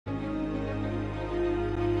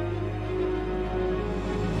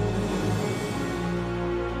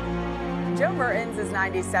Joe Mertens is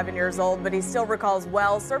 97 years old, but he still recalls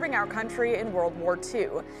well serving our country in World War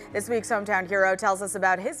II. This week's Hometown Hero tells us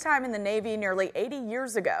about his time in the Navy nearly 80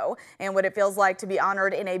 years ago and what it feels like to be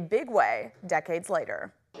honored in a big way decades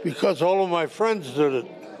later. Because all of my friends did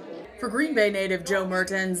it. For Green Bay native Joe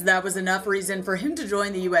Mertens, that was enough reason for him to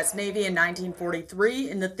join the U.S. Navy in 1943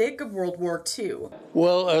 in the thick of World War II.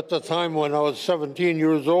 Well, at the time when I was 17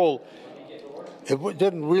 years old, it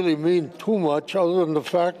didn't really mean too much other than the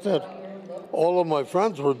fact that all of my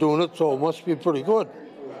friends were doing it, so it must be pretty good.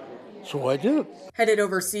 So I did. Headed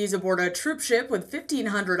overseas aboard a troop ship with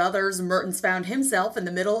 1,500 others, Mertens found himself in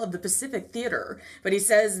the middle of the Pacific Theater. But he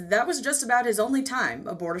says that was just about his only time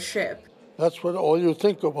aboard a ship. That's what all you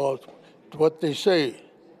think about, what they say.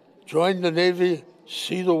 Join the Navy,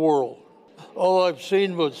 see the world. All I've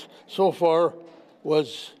seen so far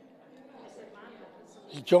was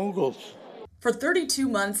the jungles. For 32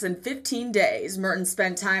 months and 15 days, Mertens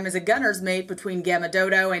spent time as a gunner's mate between Gamma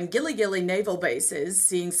Dodo and Gilly Gilly naval bases,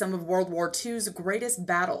 seeing some of World War II's greatest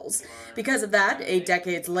battles. Because of that, 8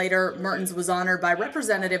 decades later, Mertens was honored by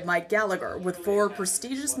Representative Mike Gallagher with 4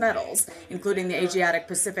 prestigious medals, including the Asiatic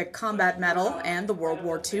Pacific Combat Medal and the World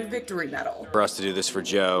War II Victory Medal. For us to do this for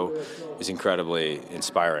Joe is incredibly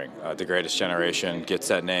inspiring. The Greatest Generation gets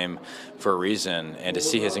that name for a reason, and to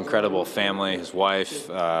see his incredible family, his wife,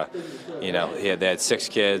 they had 6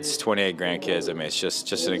 kids, 28 grandkids. I mean, it's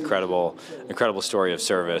just an incredible story of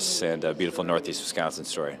service and a beautiful Northeast Wisconsin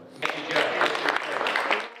story.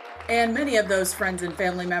 And many of those friends and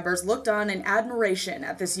family members looked on in admiration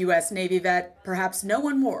at this U.S. Navy vet, perhaps no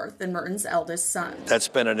one more than Mertens' eldest son. That's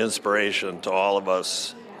been an inspiration to all of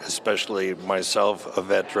us, especially myself, a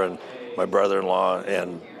veteran, my brother-in-law,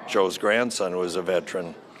 and Joe's grandson, who was a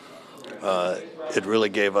veteran. It really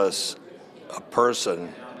gave us a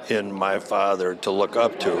person in my father to look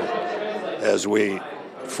up to as we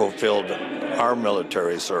fulfilled our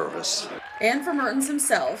military service. And for Mertens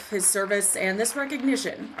himself, his service and this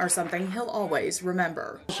recognition are something he'll always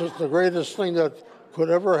remember. This is the greatest thing that could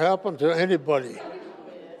ever happen to anybody.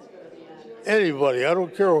 Anybody, I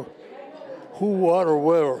don't care who, what, or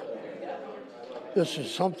where. This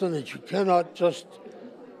is something that you cannot just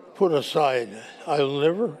put aside. I'll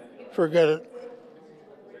never forget it.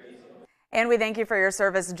 And we thank you for your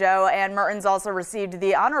service, Joe. And Mertens also received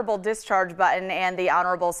the Honorable Discharge Button and the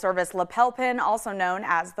Honorable Service Lapel Pin, also known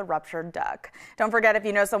as the Ruptured Duck. Don't forget, if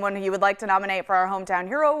you know someone who you would like to nominate for our Hometown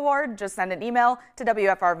Hero Award, just send an email to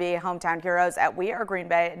WFRV Hometown Heroes at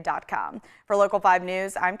wearegreenbay.com. For Local 5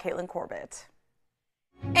 News, I'm Caitlin Corbett.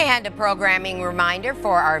 And a programming reminder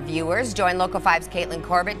for our viewers. Join Local 5's Caitlin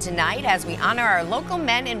Corbett tonight as we honor our local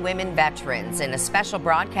men and women veterans in a special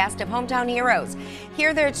broadcast of Hometown Heroes.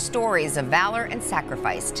 Hear their stories of valor and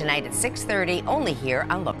sacrifice tonight at 6:30, only here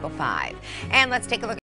on Local 5. And let's take a look